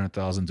reaching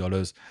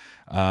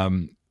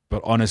 $200,000.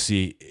 But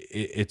honestly,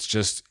 it's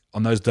just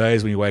on those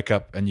days when you wake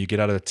up and you get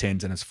out of the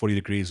tent and it's 40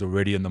 degrees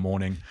already in the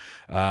morning,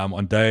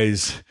 on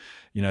days,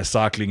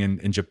 cycling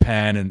in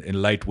Japan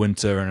in late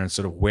winter, and it's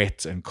sort of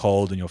wet and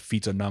cold and your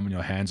feet are numb and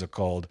your hands are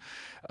cold.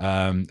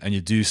 And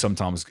you do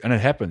sometimes, and it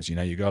happens,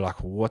 you go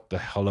like, what the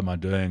hell am I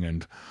doing?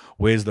 And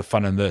where's the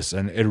fun in this?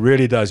 And it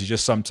really does. You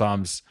just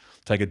sometimes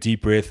take a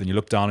deep breath and you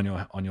look down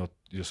on your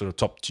sort of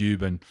top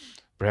tube, and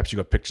perhaps you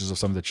got pictures of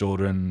some of the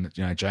children.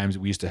 James,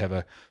 we used to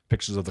have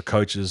pictures of the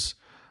coaches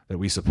that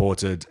we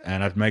supported,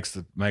 and it makes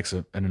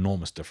an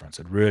enormous difference.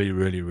 It really,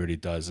 really, really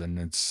does. And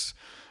it's,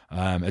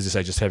 as I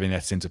say, just having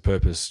that sense of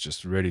purpose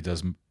just really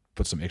does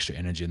put some extra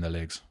energy in the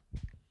legs.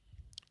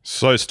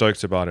 So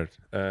stoked about it.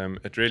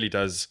 It really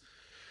does.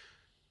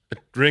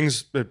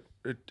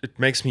 It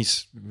makes me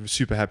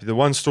super happy. The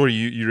one story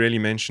you really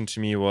mentioned to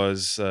me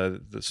was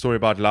the story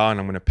about Lao, and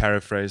I'm going to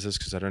paraphrase this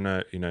because I don't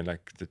know,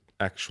 like the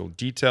actual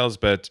details,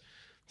 but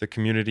the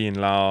community in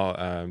Lao,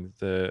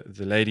 the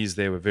ladies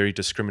there were very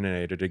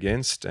discriminated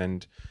against,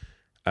 and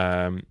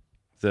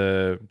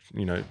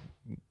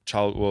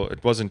child. Well,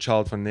 it wasn't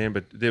child from there,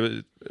 but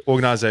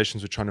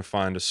organizations were trying to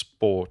find a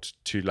sport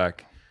to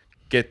like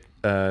get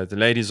the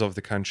ladies of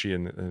the country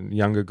and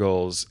younger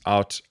girls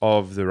out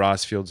of the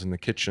rice fields and the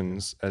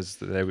kitchens, as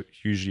they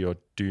usually are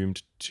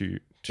doomed to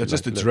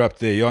just interrupt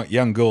there.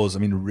 Young girls,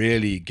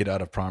 really get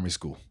out of primary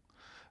school.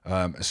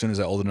 As soon as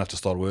they're old enough to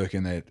start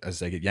working, as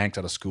they get yanked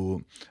out of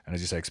school, and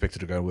as you say, expected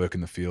to go work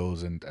in the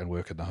fields and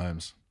work in the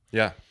homes.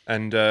 Yeah,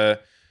 and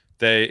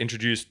they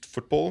introduced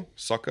football,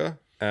 soccer,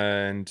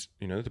 and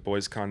the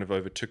boys kind of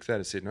overtook that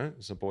and said, no,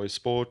 it's a boys'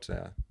 sport.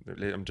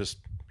 I'm just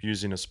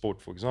using a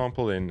sport for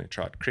example. Then they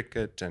tried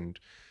cricket and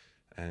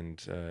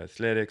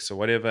athletics or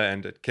whatever,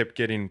 and it kept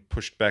getting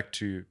pushed back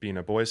to being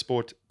a boys'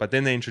 sport. But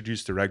then they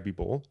introduced the rugby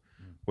ball,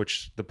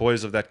 which the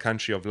boys of that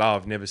country of Lao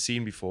have never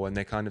seen before, and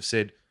they kind of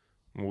said,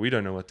 well, we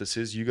don't know what this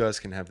is, you guys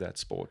can have that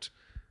sport.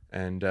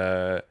 And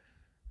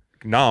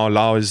now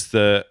Lao is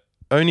the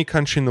only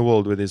country in the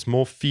world where there's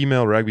more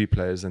female rugby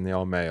players than there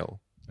are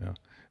male. Yeah.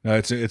 No,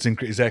 it's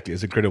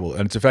incredible,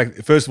 and it's in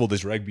fact, first of all,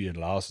 this rugby in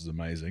Laos is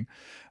amazing,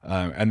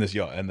 and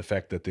the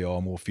fact that there are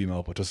more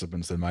female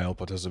participants than male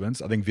participants.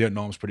 I think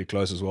Vietnam's pretty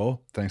close as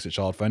well, thanks to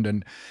Child Fund,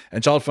 and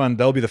Child Fund,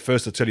 they'll be the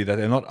first to tell you that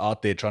they're not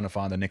out there trying to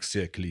find the next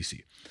Siya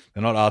Khaleesi.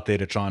 They're not out there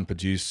to try and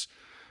produce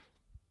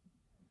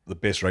the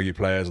best rugby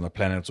players on the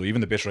planet, or even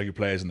the best rugby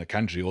players in the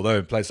country. Although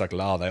in places like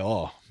Laos, they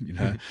are.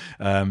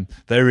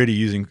 They're really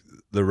using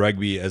the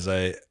rugby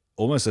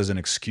almost as an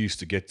excuse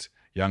to get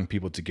young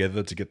people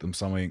together, to get them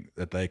something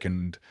that they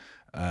can,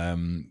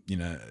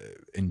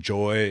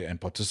 enjoy and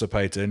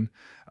participate in.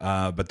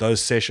 But those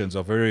sessions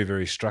are very,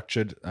 very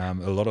structured. A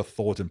lot of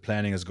thought and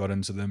planning has got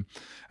into them.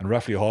 And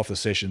roughly half the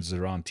sessions is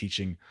around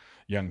teaching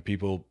young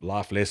people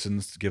life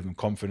lessons, to give them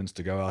confidence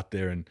to go out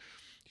there and,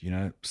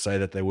 say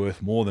that they're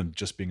worth more than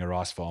just being a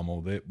rice farm,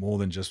 or they're more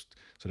than just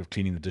sort of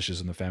cleaning the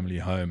dishes in the family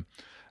home.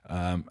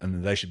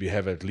 and they should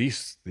have at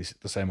least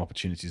the same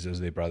opportunities as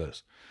their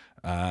brothers.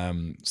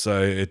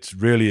 So it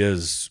really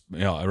is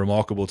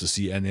remarkable to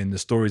see. And then the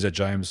stories that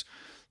James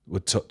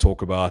would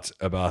talk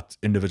about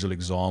individual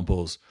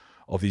examples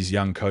of these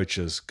young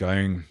coaches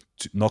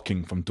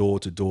knocking from door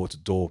to door to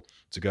door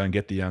to go and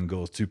get the young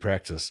girls to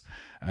practice,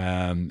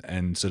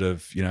 and sort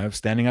of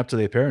standing up to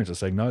their parents and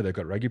saying, no, they've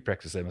got rugby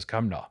practice, they must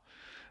come now.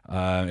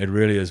 It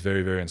really is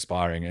very, very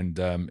inspiring. And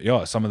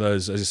some of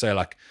those, as you say,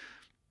 like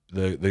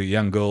the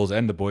young girls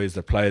and the boys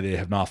that play there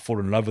have now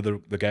fallen in love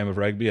with the game of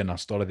rugby and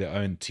have started their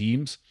own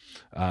teams.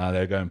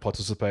 They go and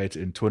participate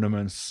in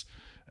tournaments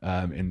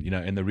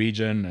in the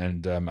region,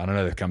 and I don't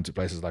know, they've come to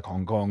places like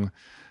Hong Kong.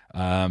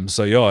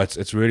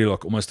 It's really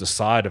like almost a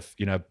side of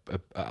an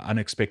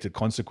unexpected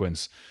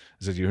consequence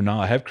is that you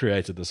now have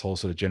created this whole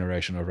sort of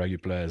generation of rugby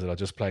players that are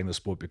just playing the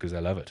sport because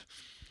they love it.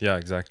 Yeah,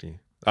 exactly.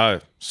 Oh,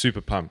 super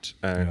pumped.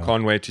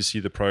 Can't wait to see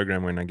the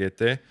program when I get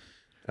there.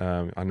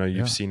 I know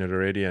you've seen it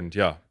already, and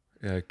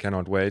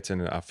cannot wait.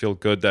 And I feel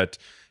good that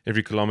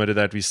every kilometer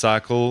that we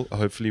cycle,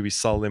 hopefully we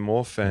sell them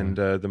off, and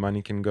the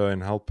money can go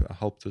and help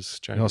this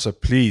change. So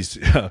please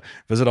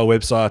visit our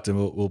website,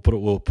 and we'll put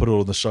it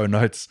all in the show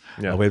notes.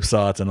 Our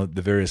website and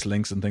the various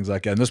links and things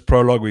like that. And this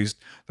prologue, it's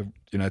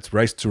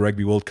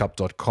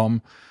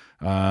racetorugbyworldcup.com.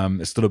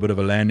 It's still a bit of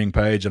a landing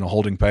page and a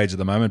holding page at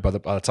the moment. By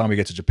the time we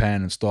get to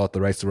Japan and start the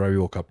Race to Rugby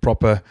World Cup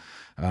proper,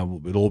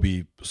 it'll all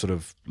be sort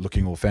of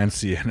looking all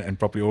fancy and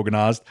properly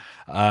organized.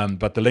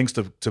 But the links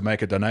to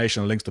make a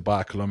donation, links to buy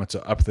a kilometer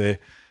up there.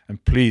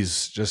 And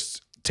please,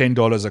 just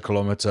 $10 a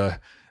kilometer.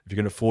 If you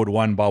can afford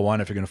 1 by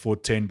 1, if you can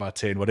afford 10 by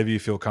 10, whatever you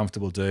feel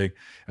comfortable doing,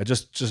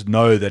 just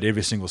know that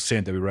every single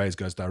cent that we raise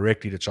goes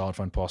directly to Child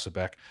Fund Pass It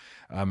Back.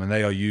 And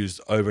they are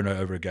used over and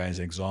over again as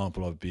an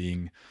example of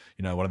being,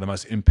 one of the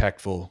most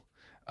impactful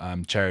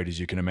charities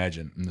you can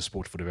imagine in the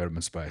sport for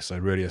development space. So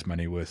it really is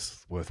money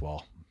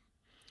worthwhile.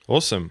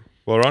 Awesome.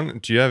 Well, Ron,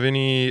 do you have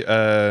any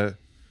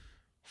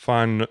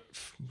fun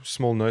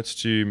small notes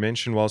to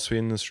mention whilst we're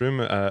in this room?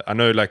 I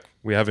know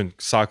we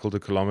haven't cycled a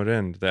kilometer,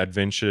 and the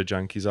adventure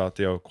junkies out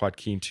there are quite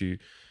keen to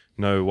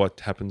know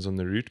what happens on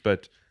the route,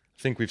 but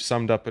I think we've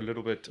summed up a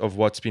little bit of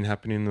what's been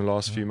happening in the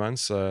last few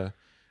months.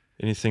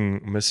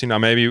 Anything missing? Now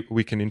maybe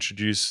we can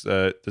introduce,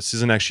 this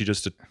isn't actually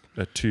just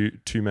a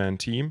two-man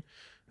team.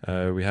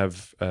 We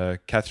have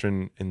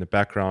Catherine in the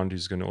background,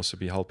 who's going to also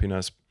be helping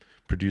us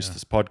produce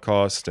this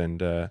podcast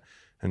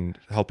and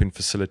helping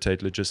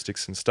facilitate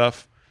logistics and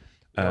stuff.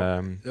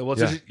 I mean,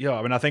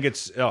 I think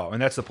it's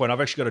and that's the point. I've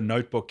actually got a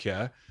notebook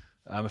here.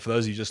 For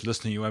those of you just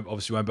listening, you won't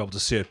be able to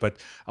see it, but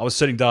I was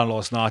sitting down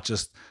last night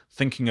just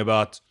thinking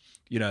about,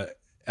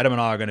 Adam and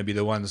I are going to be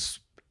the ones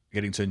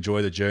getting to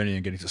enjoy the journey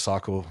and getting to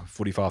cycle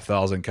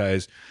 45,000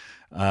 Ks.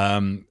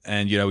 And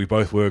we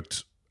both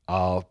worked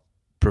our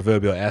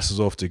proverbial asses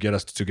off to get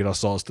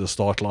ourselves to the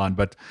start line.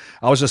 But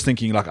I was just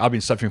thinking, I've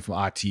been suffering from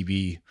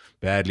ITB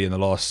badly in the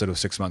last sort of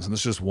 6 months, and this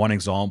is just one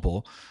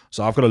example.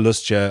 So I've got a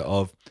list here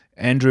of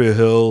Andrew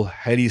Hill,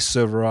 Haley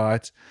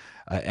Silverite,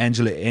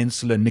 Angela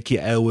Ensler, Nikki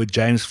Aylward,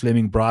 James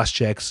Fleming, Bryce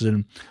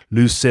Jackson,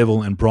 Lou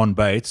Seville, and Bron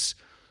Bates.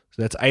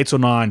 So that's 8 or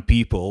 9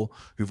 people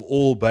who've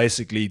all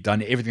basically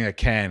done everything they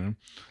can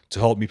to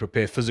help me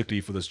prepare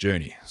physically for this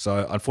journey.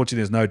 So unfortunately,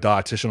 there's no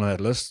dietitian on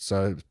that list,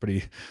 so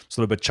it's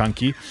a little bit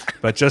chunky.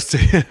 But just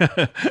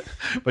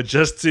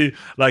to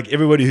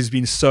everybody who's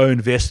been so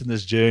invested in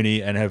this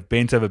journey and have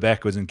bent over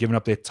backwards and given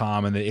up their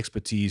time and their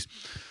expertise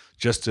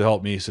just to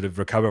help me sort of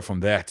recover from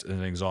that, as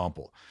an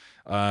example.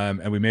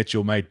 And we met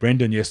your mate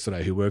Brendan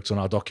yesterday, who works on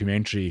our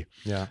documentary.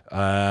 Yeah.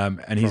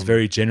 And he's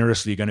very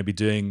generously going to be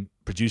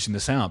producing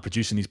these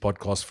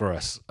podcasts for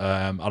us,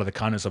 out of the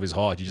kindness of his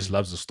heart. He just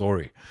loves the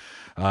story.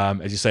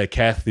 As you say,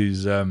 Kath,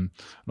 who's an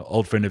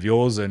old friend of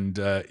yours, and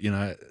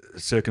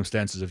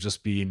circumstances have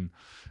just been,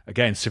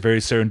 again, very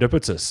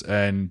serendipitous.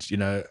 And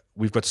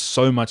we've got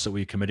so much that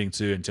we're committing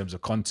to in terms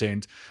of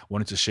content,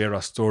 wanting to share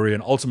our story,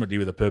 and ultimately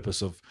with the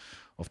purpose of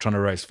trying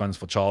to raise funds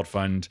for Child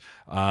Fund.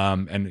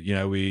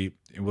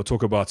 We'll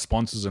talk about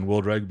sponsors and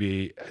World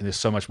Rugby, and there's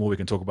so much more we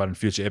can talk about in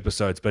future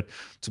episodes. But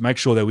to make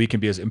sure that we can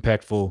be as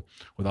impactful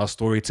with our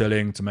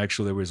storytelling, to make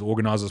sure that we're as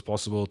organized as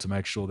possible, to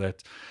make sure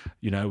that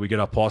we get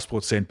our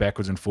passports sent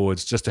backwards and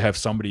forwards, just to have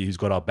somebody who's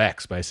got our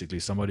backs, basically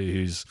somebody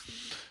who's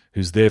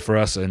there for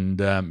us.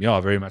 And I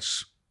very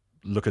much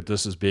look at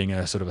this as being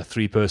a sort of a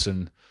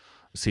three-person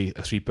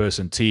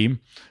team,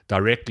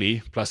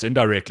 directly plus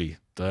indirectly.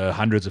 The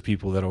hundreds of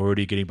people that are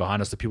already getting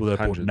behind us, the people that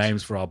have bought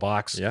names for our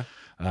bikes. Yeah.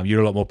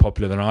 You're a lot more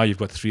popular than I. You've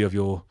got three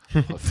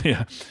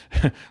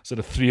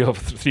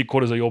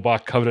quarters of your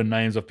bike covered in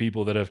names of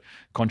people that have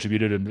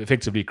contributed and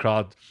effectively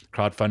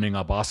crowdfunding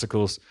our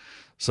bicycles.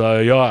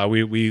 So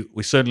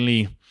we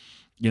certainly,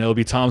 there'll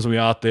be times when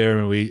we're out there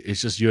and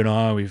it's just you and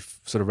I. We've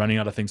sort of running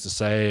out of things to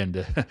say,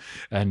 and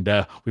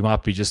we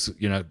might be just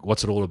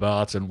what's it all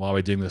about and why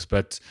we're doing this,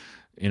 but.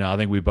 I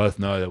think we both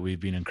know that we've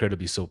been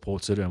incredibly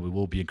supported, and we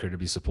will be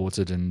incredibly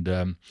supported. And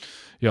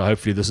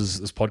hopefully this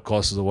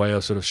podcast is a way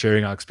of sort of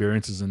sharing our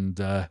experiences and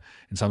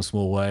in some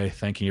small way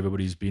thanking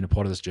everybody who's been a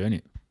part of this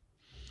journey.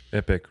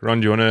 Epic.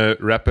 Ron, do you want to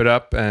wrap it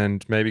up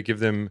and maybe give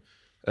them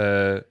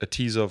a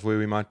teaser of where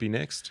we might be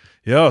next?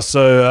 Yeah,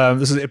 so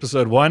this is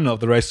episode 1 of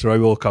the Race to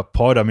Rugby World Cup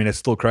pod. I mean, it's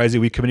still crazy.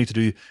 We're committing to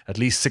do at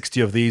least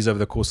 60 of these over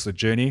the course of the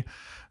journey.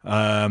 We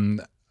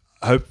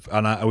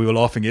were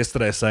laughing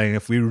yesterday saying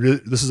if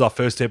this is our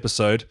first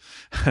episode,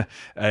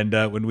 and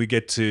when we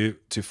get to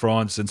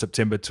France in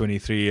September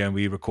 23 and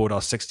we record our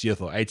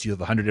 60th or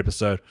 80th or 100th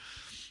episode,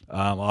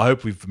 I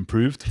hope we've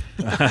improved.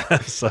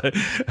 So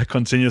a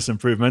continuous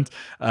improvement.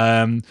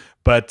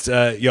 But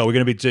we're going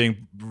to be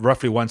doing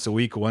roughly once a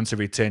week or once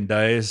every 10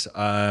 days.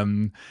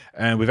 And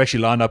we've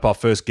actually lined up our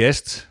first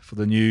guest for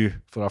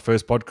our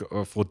first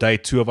podcast for day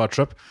 2 of our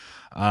trip.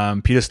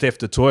 Pieter-Steph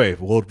du Toit,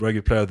 World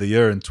Rugby Player of the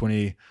Year in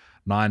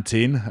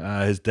 2019.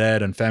 His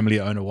dad and family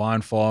own a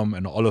wine farm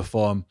and an olive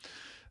farm,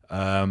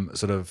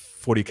 sort of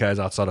 40 k's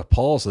outside of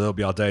Paarl. So that'll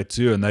be our day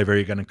 2, and they're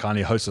very going to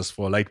kindly host us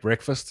for a late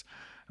breakfast.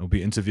 We'll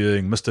be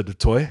interviewing Mr. du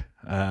Toit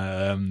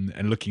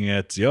and looking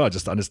at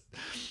his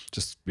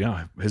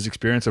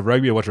experience of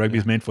rugby, what rugby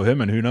is meant for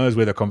him, and who knows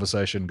where the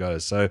conversation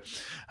goes. So,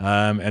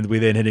 and we're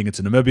then heading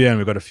into Namibia, and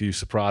we've got a few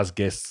surprise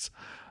guests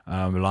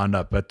lined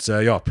up. But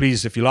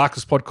please, if you like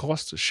this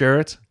podcast, share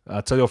it.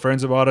 Tell your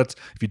friends about it.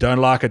 If you don't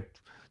like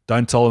it,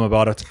 don't tell them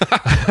about it.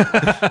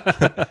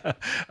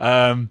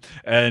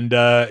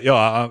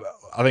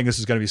 I think this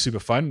is going to be super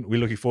fun. We're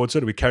looking forward to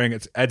it. We're carrying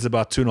it. Adds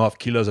about 2.5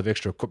 kilos of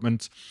extra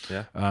equipment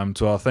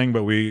to our thing.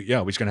 But we're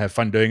just going to have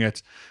fun doing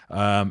it.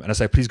 And I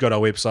say, please go to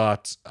our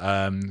website.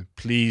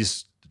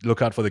 Please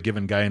look out for the Give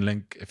and Gain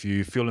link. If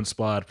you feel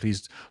inspired,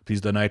 please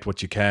donate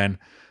what you can.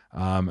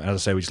 And as I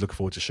say, we just look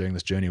forward to sharing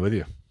this journey with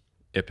you.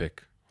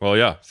 Epic.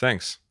 Well,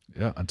 thanks.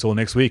 Yeah, until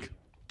next week.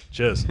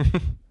 Cheers.